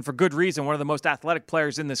Indianapolis, and for good reason, one of the most athletic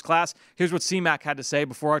players in this class. Here's what C-Mac had to say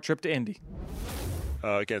before our trip to Indy.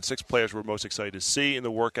 Again, 6 players we're most excited to see in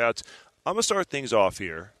the workouts. I'm going to start things off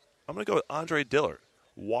here. I'm going to go with Andre Dillard,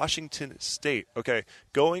 Washington State. Okay,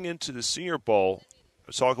 going into the Senior Bowl, I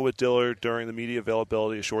was talking with Dillard during the media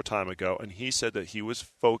availability a short time ago, and he said that he was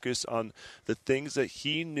focused on the things that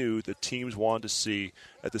he knew the teams wanted to see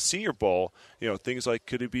at the Senior Bowl. Things like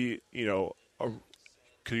could he be,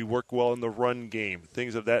 could he work well in the run game,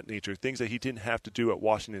 things of that nature, things that he didn't have to do at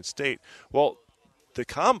Washington State. Well, the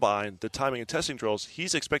Combine, the timing and testing drills,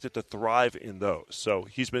 he's expected to thrive in those. So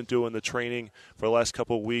he's been doing the training for the last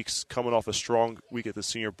couple of weeks, coming off a strong week at the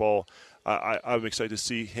Senior Bowl. I'm excited to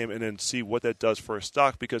see him and then see what that does for his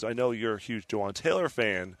stock, because I know you're a huge Jawaan Taylor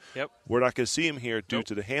fan. Yep. We're not going to see him here due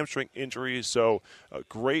to the hamstring injuries. So a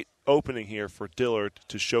great opening here for Dillard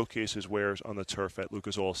to showcase his wares on the turf at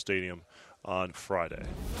Lucas Oil Stadium on Friday.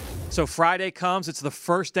 So Friday comes. It's the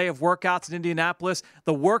first day of workouts in Indianapolis.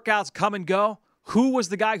 The workouts come and go. Who was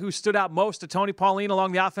the guy who stood out most to Tony Pauline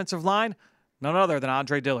along the offensive line? None other than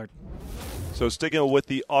Andre Dillard. So sticking with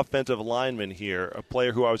the offensive lineman here, a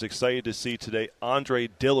player who I was excited to see today, Andre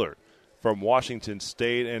Dillard from Washington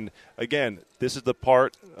State. And again, this is the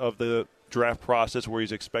part of the draft process where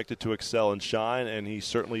he's expected to excel and shine, and he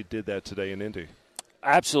certainly did that today in Indy.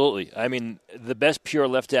 Absolutely. I mean, the best pure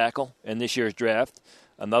left tackle in this year's draft.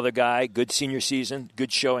 Another guy, good senior season,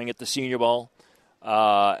 good showing at the Senior Bowl.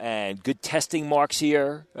 And good testing marks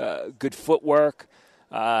here, good footwork,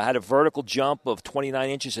 had a vertical jump of 29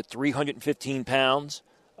 inches at 315 pounds.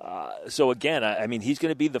 So, again, I mean, he's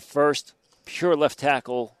going to be the first pure left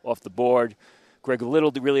tackle off the board. Greg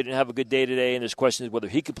Little really didn't have a good day today, and there's questions whether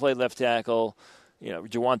he could play left tackle.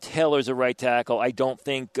 Jawaan Taylor's a right tackle. I don't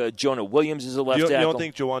think Jonah Williams is a left tackle. You don't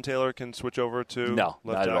think Jawaan Taylor can switch over to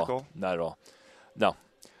left tackle? Not at all. No.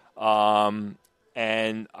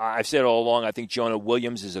 And I've said all along, I think Jonah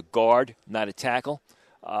Williams is a guard, not a tackle.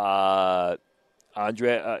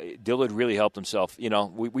 Andre Dillard really helped himself.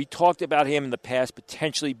 We talked about him in the past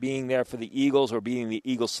potentially being there for the Eagles or being the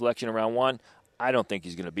Eagles selection in round one. I don't think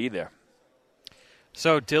he's going to be there.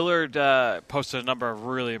 So Dillard posted a number of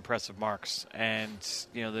really impressive marks, and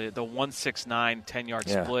the 169 10-yard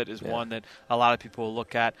split is one that a lot of people will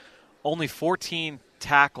look at. Only 14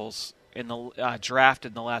 tackles in the draft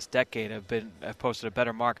in the last decade have posted a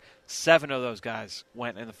better mark. 7 of those guys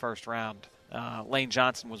went in the first round. Lane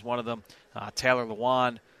Johnson was one of them. Taylor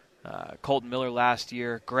Lewan, Colton Miller last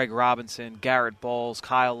year, Greg Robinson, Garrett Bowles,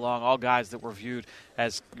 Kyle Long, all guys that were viewed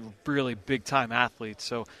as really big-time athletes.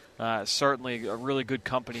 So certainly a really good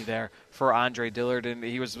company there for Andre Dillard, and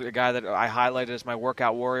he was a guy that I highlighted as my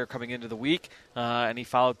workout warrior coming into the week, and he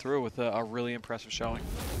followed through with a really impressive showing.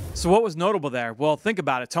 So what was notable there? Well, think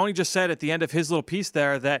about it. Tony just said at the end of his little piece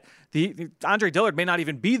there that Andre Dillard may not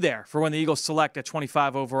even be there for when the Eagles select at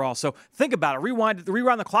 25 overall. So think about it. Rewind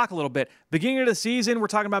the clock a little bit. Beginning of the season, we're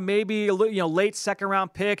talking about maybe a late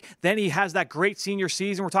second-round pick. Then he has that great senior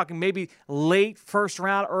season. We're talking maybe late first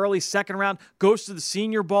round, early second round. Goes to the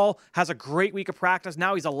Senior Bowl, has a great week of practice.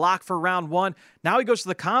 Now he's a lock for round one. Now he goes to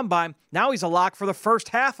the Combine. Now he's a lock for the first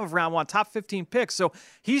half of round one, top 15 picks. So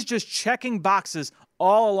he's just checking boxes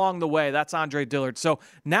all along the way. That's Andre Dillard. So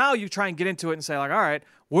now you try and get into it and say, all right,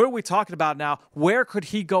 what are we talking about now? Where could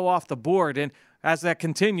he go off the board? And as that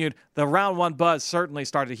continued, the round one buzz certainly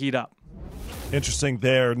started to heat up. Interesting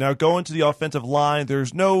there. Now going to the offensive line,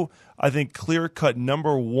 there's no, I think, clear-cut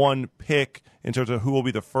number one pick in terms of who will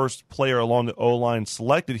be the first player along the O-line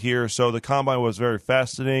selected here. So the Combine was very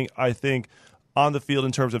fascinating. I think on the field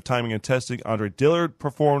in terms of timing and testing, Andre Dillard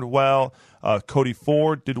performed well. Cody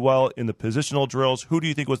Ford did well in the positional drills. Who do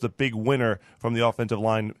you think was the big winner from the offensive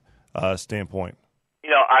line standpoint?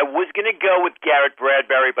 I was going to go with Garrett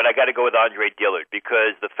Bradbury, but I got to go with Andre Dillard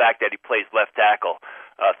because the fact that he plays left tackle,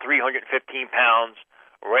 315 pounds,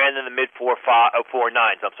 ran in the mid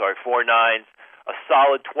 4.9s, a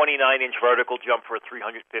solid 29-inch vertical jump for a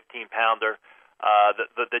 315-pounder.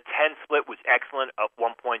 The 10 split was excellent at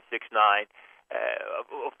 1.69.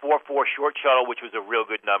 A 4.4 short shuttle, which was a real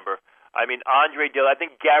good number. I mean, Andre Dillard, I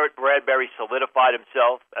think Garrett Bradbury solidified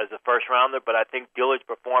himself as a first-rounder, but I think Dillard's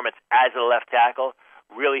performance as a left tackle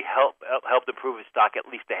really helped improve his stock at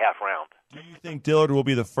least a half round. Do you think Dillard will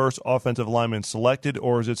be the first offensive lineman selected,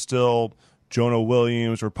 or is it still Jonah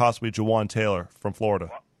Williams or possibly Jawan Taylor from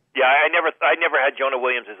Florida? Yeah, I never had Jonah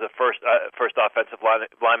Williams as the first offensive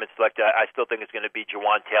lineman selected. I still think it's going to be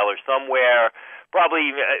Jawan Taylor somewhere,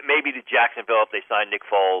 probably maybe to Jacksonville if they sign Nick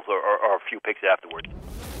Foles or a few picks afterwards.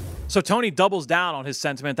 So Tony doubles down on his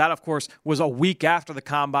sentiment. That, of course, was a week after the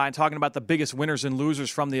Combine, talking about the biggest winners and losers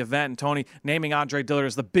from the event. And Tony naming Andre Dillard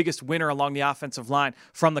as the biggest winner along the offensive line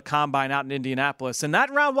from the Combine out in Indianapolis. And that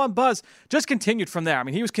round one buzz just continued from there. I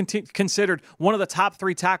mean, he was considered one of the top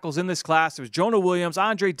 3 tackles in this class. It was Jonah Williams,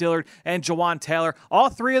 Andre Dillard, and Jawan Taylor. All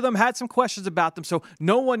 3 of them had some questions about them, so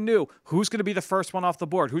no one knew who's going to be the first one off the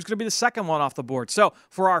board, who's going to be the second one off the board. So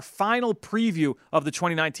for our final preview of the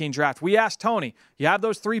 2019 draft, we asked Tony, you have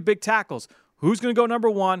those 3 big tackles. Who's going to go number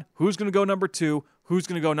 1? Who's going to go number 2? Who's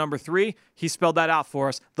going to go number 3? He spelled that out for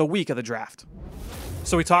us the week of the draft.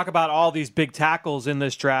 So we talk about all these big tackles in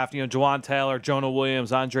this draft, Jawan Taylor, Jonah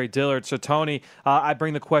Williams, Andre Dillard. So, Tony, I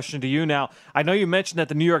bring the question to you now. I know you mentioned that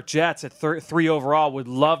the New York Jets at 3 overall would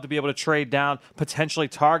love to be able to trade down, potentially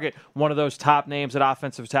target one of those top names at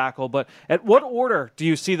offensive tackle. But at what order do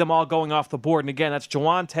you see them all going off the board? And again, that's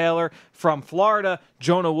Jawan Taylor from Florida,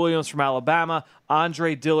 Jonah Williams from Alabama,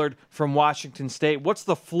 Andre Dillard from Washington State. What's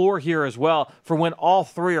the floor here as well for when all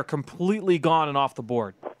 3 are completely gone and off the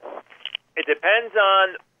board? It depends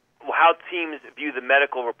on how teams view the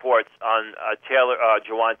medical reports on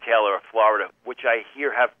Jawan Taylor of Florida, which I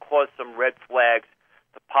hear have caused some red flags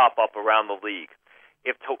to pop up around the league.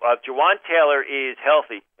 If Jawan Taylor is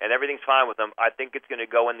healthy and everything's fine with him, I think it's going to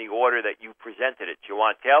go in the order that you presented it.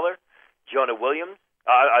 Jawan Taylor, Jonah Williams.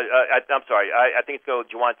 I think it's going to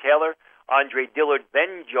go Jawan Taylor, Andre Dillard,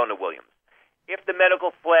 then Jonah Williams. If the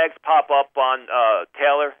medical flags pop up on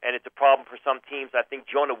Taylor and it's a problem for some teams, I think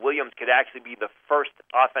Jonah Williams could actually be the first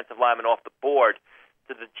offensive lineman off the board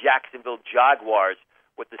to the Jacksonville Jaguars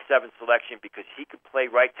with the 7th selection because he could play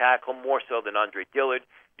right tackle more so than Andre Dillard.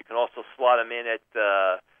 You can also slot him in at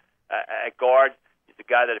guard. He's a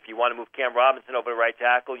guy that if you want to move Cam Robinson over to right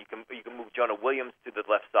tackle, you can move Jonah Williams to the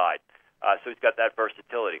left side. So he's got that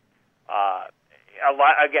versatility. A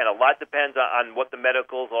lot depends on what the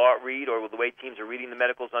medicals read or the way teams are reading the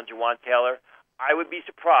medicals on Jawan Taylor. I would be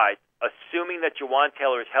surprised, assuming that Jawan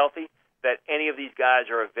Taylor is healthy, that any of these guys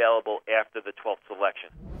are available after the 12th selection.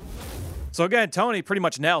 So again, Tony pretty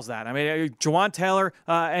much nails that. I mean, Jawan Taylor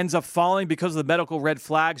ends up falling because of the medical red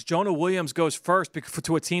flags. Jonah Williams goes first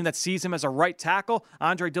to a team that sees him as a right tackle.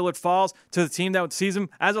 Andre Dillard falls to the team that sees him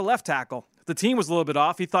as a left tackle. The team was a little bit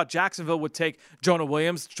off. He thought Jacksonville would take Jonah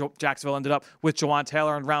Williams. Jacksonville ended up with Jawan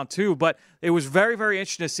Taylor in round 2. But it was very, very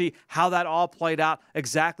interesting to see how that all played out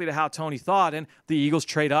exactly to how Tony thought. And the Eagles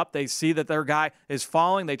trade up. They see that their guy is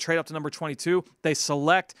falling. They trade up to number 22. They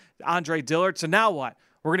select Andre Dillard. So now what?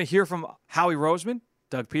 We're going to hear from Howie Roseman,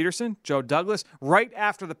 Doug Peterson, Joe Douglas, right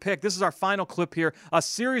after the pick. This is our final clip here, a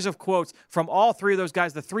series of quotes from all 3 of those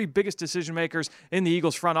guys, the 3 biggest decision makers in the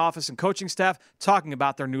Eagles front office and coaching staff, talking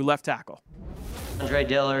about their new left tackle. Andre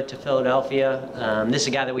Dillard to Philadelphia. This is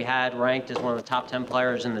a guy that we had ranked as one of the top 10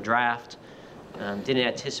 players in the draft. Didn't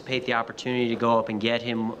anticipate the opportunity to go up and get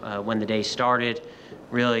him when the day started.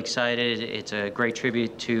 Really excited. It's a great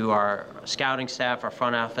tribute to our scouting staff, our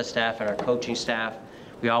front office staff, and our coaching staff.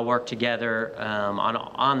 We all work together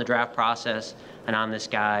on the draft process and on this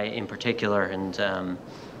guy in particular. And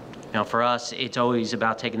for us, it's always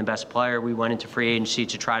about taking the best player. We went into free agency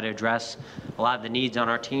to try to address a lot of the needs on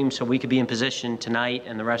our team so we could be in position tonight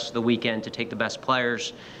and the rest of the weekend to take the best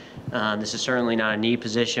players. This is certainly not a need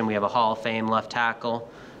position. We have a Hall of Fame left tackle.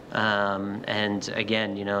 And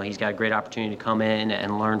again, he's got a great opportunity to come in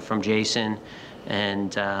and learn from Jason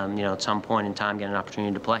and, at some point in time, get an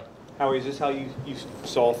opportunity to play. Howie, is this how you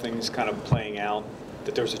saw things kind of playing out,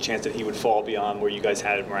 that there was a chance that he would fall beyond where you guys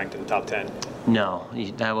had him ranked in the top 10? No,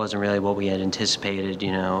 that wasn't really what we had anticipated.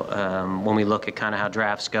 When we look at kind of how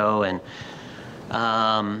drafts go, and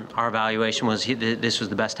our evaluation was this was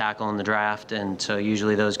the best tackle in the draft, and so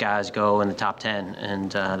usually those guys go in the top 10,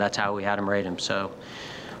 and that's how we had him rate him. So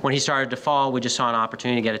when he started to fall, we just saw an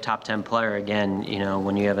opportunity to get a top 10 player. Again,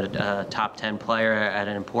 when you have a top 10 player at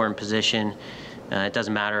an important position, It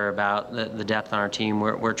doesn't matter about the depth on our team.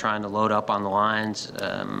 We're trying to load up on the lines.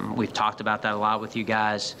 We've talked about that a lot with you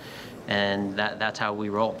guys, and that's how we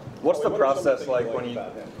roll. What's the process like when you?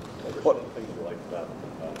 What?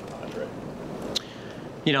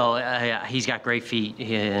 You know, he's got great feet.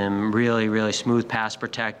 Really, really smooth pass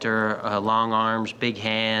protector, long arms, big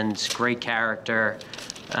hands, great character.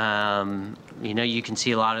 You know, you can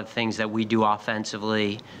see a lot of things that we do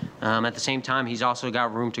offensively. At the same time, he's also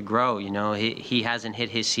got room to grow. You know, he hasn't hit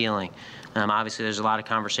his ceiling. Obviously, there's a lot of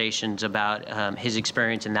conversations about his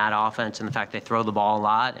experience in that offense and the fact they throw the ball a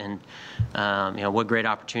lot. And, you know, what great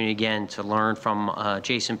opportunity, again, to learn from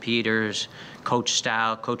Jason Peters, Coach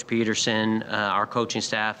Stout, Coach Peterson, our coaching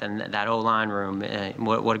staff, and that O-line room.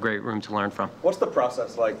 What a great room to learn from. What's the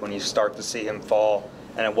process like when you start to see him fall?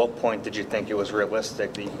 And at what point did you think it was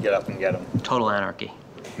realistic that you could get up and get him? Total anarchy.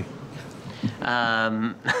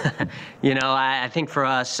 You know, I think for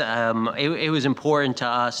us, it was important to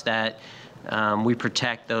us that we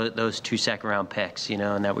protect those 2 second-round picks, you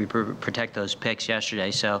know, and that we protect those picks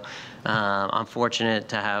yesterday. So I'm fortunate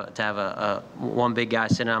to have a one big guy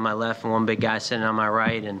sitting on my left and one big guy sitting on my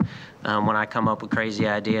right. And when I come up with crazy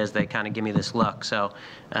ideas, they kind of give me this look. So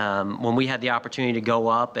when we had the opportunity to go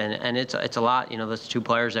up, and it's a lot, you know, there's 2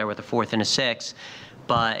 players there with a 4th and a 6th.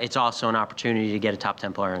 But it's also an opportunity to get a top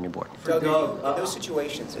 10 player on your board. Doug, in those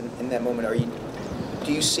situations, in that moment,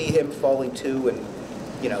 do you see him falling too? And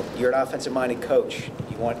you know, you're an offensive-minded coach.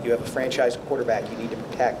 You have a franchise quarterback you need to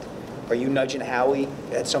protect. Are you nudging Howie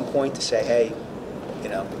at some point to say, hey, you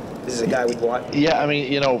know, this is a guy we want? Yeah, I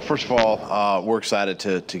mean, you know, first of all, we're excited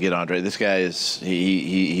to get Andre. This guy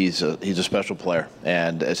he's a special player,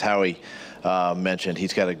 and as Howie mentioned,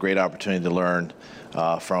 he's got a great opportunity to learn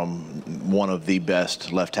from one of the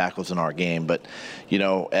best left tackles in our game. But, you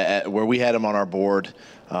know, where we had him on our board,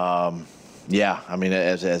 yeah, I mean,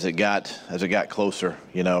 as it got closer,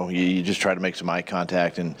 you know, you just try to make some eye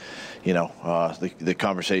contact, and you know, the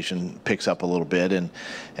conversation picks up a little bit, and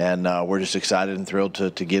we're just excited and thrilled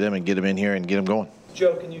to get him in here and get him going.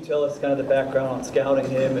 Joe, can you tell us kind of the background on scouting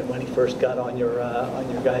him and when he first got on your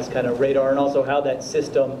guys' kind of radar, and also how that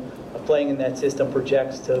system, playing in that system,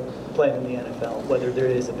 projects to playing in the NFL, whether there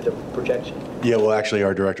is a bit of projection? Yeah, well, actually,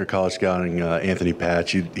 our director of college scouting, Anthony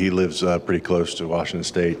Patch, he lives pretty close to Washington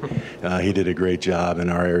State. He did a great job, and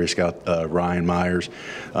our area scout, Ryan Myers,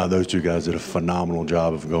 those 2 guys did a phenomenal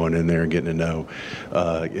job of going in there and getting to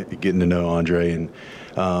know Andre, and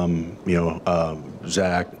you know,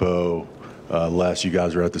 Zach, Bo, Les, you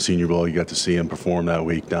guys were at the Senior Bowl. You got to see him perform that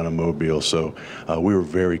week down in Mobile. So we were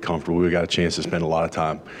very comfortable. We got a chance to spend a lot of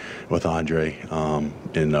time with Andre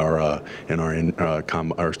in our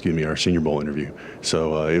Senior Bowl interview.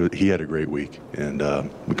 So he had a great week, and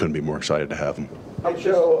we couldn't be more excited to have him. Hey,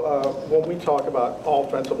 Joe, when we talk about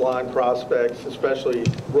offensive line prospects, especially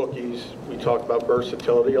rookies, we talk about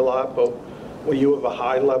versatility a lot. But when you have a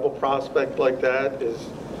high-level prospect like that,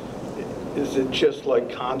 is it just like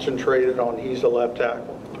concentrated on he's a left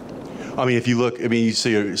tackle? I mean, if you look, I mean, you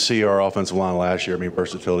see our offensive line last year. I mean,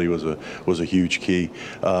 versatility was a huge key.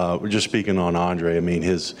 Just speaking on Andre, I mean,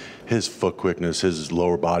 his foot quickness, his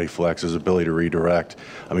lower body flex, his ability to redirect.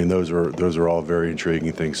 I mean, those are all very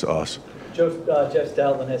intriguing things to us. Jeff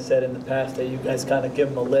Stoutland has said in the past that you guys kind of give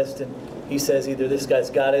him a list, and he says either this guy's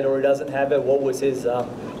got it or he doesn't have it. What was his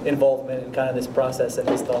involvement in kind of this process and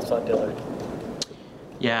his thoughts on Dillard?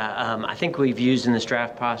 Yeah, I think we've used in this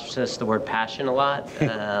draft process the word passion a lot.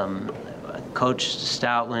 Coach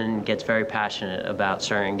Stoutland gets very passionate about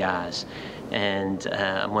certain guys. And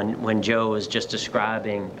when Joe was just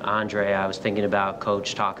describing Andre, I was thinking about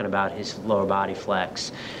Coach talking about his lower body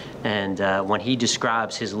flex. And when he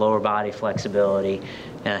describes his lower body flexibility,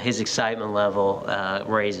 his excitement level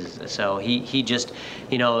raises. So he just,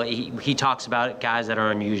 you know, he talks about guys that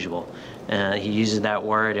are unusual. He uses that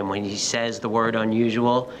word, and when he says the word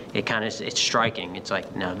unusual, it's striking. It's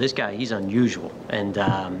like, no, this guy, he's unusual, and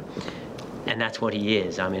that's what he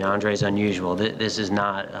is. I mean, Andre's unusual. This is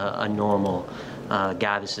not a normal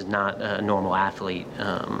guy. This is not a normal athlete,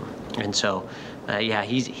 and so, yeah,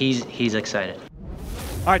 he's excited.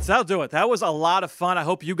 All right, so that'll do it. That was a lot of fun. I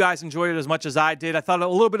hope you guys enjoyed it as much as I did. I thought a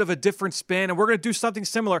little bit of a different spin, and we're going to do something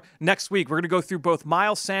similar next week. We're going to go through both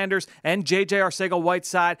Miles Sanders and J.J.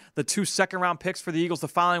 Arcega-Whiteside, the 2 second-round picks for the Eagles. The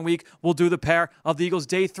following week, we'll do the pair of the Eagles'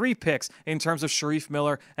 Day 3 picks in terms of Sharif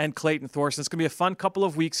Miller and Clayton Thorson. It's going to be a fun couple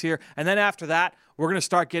of weeks here, and then after that, We're going to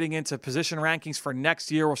start getting into position rankings for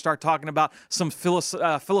next year. We'll start talking about some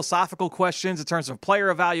philosophical questions in terms of player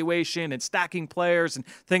evaluation and stacking players and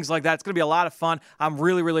things like that. It's going to be a lot of fun. I'm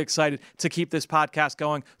really, really excited to keep this podcast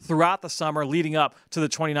going throughout the summer leading up to the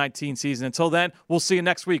 2019 season. Until then, we'll see you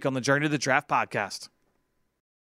next week on the Journey to the Draft podcast.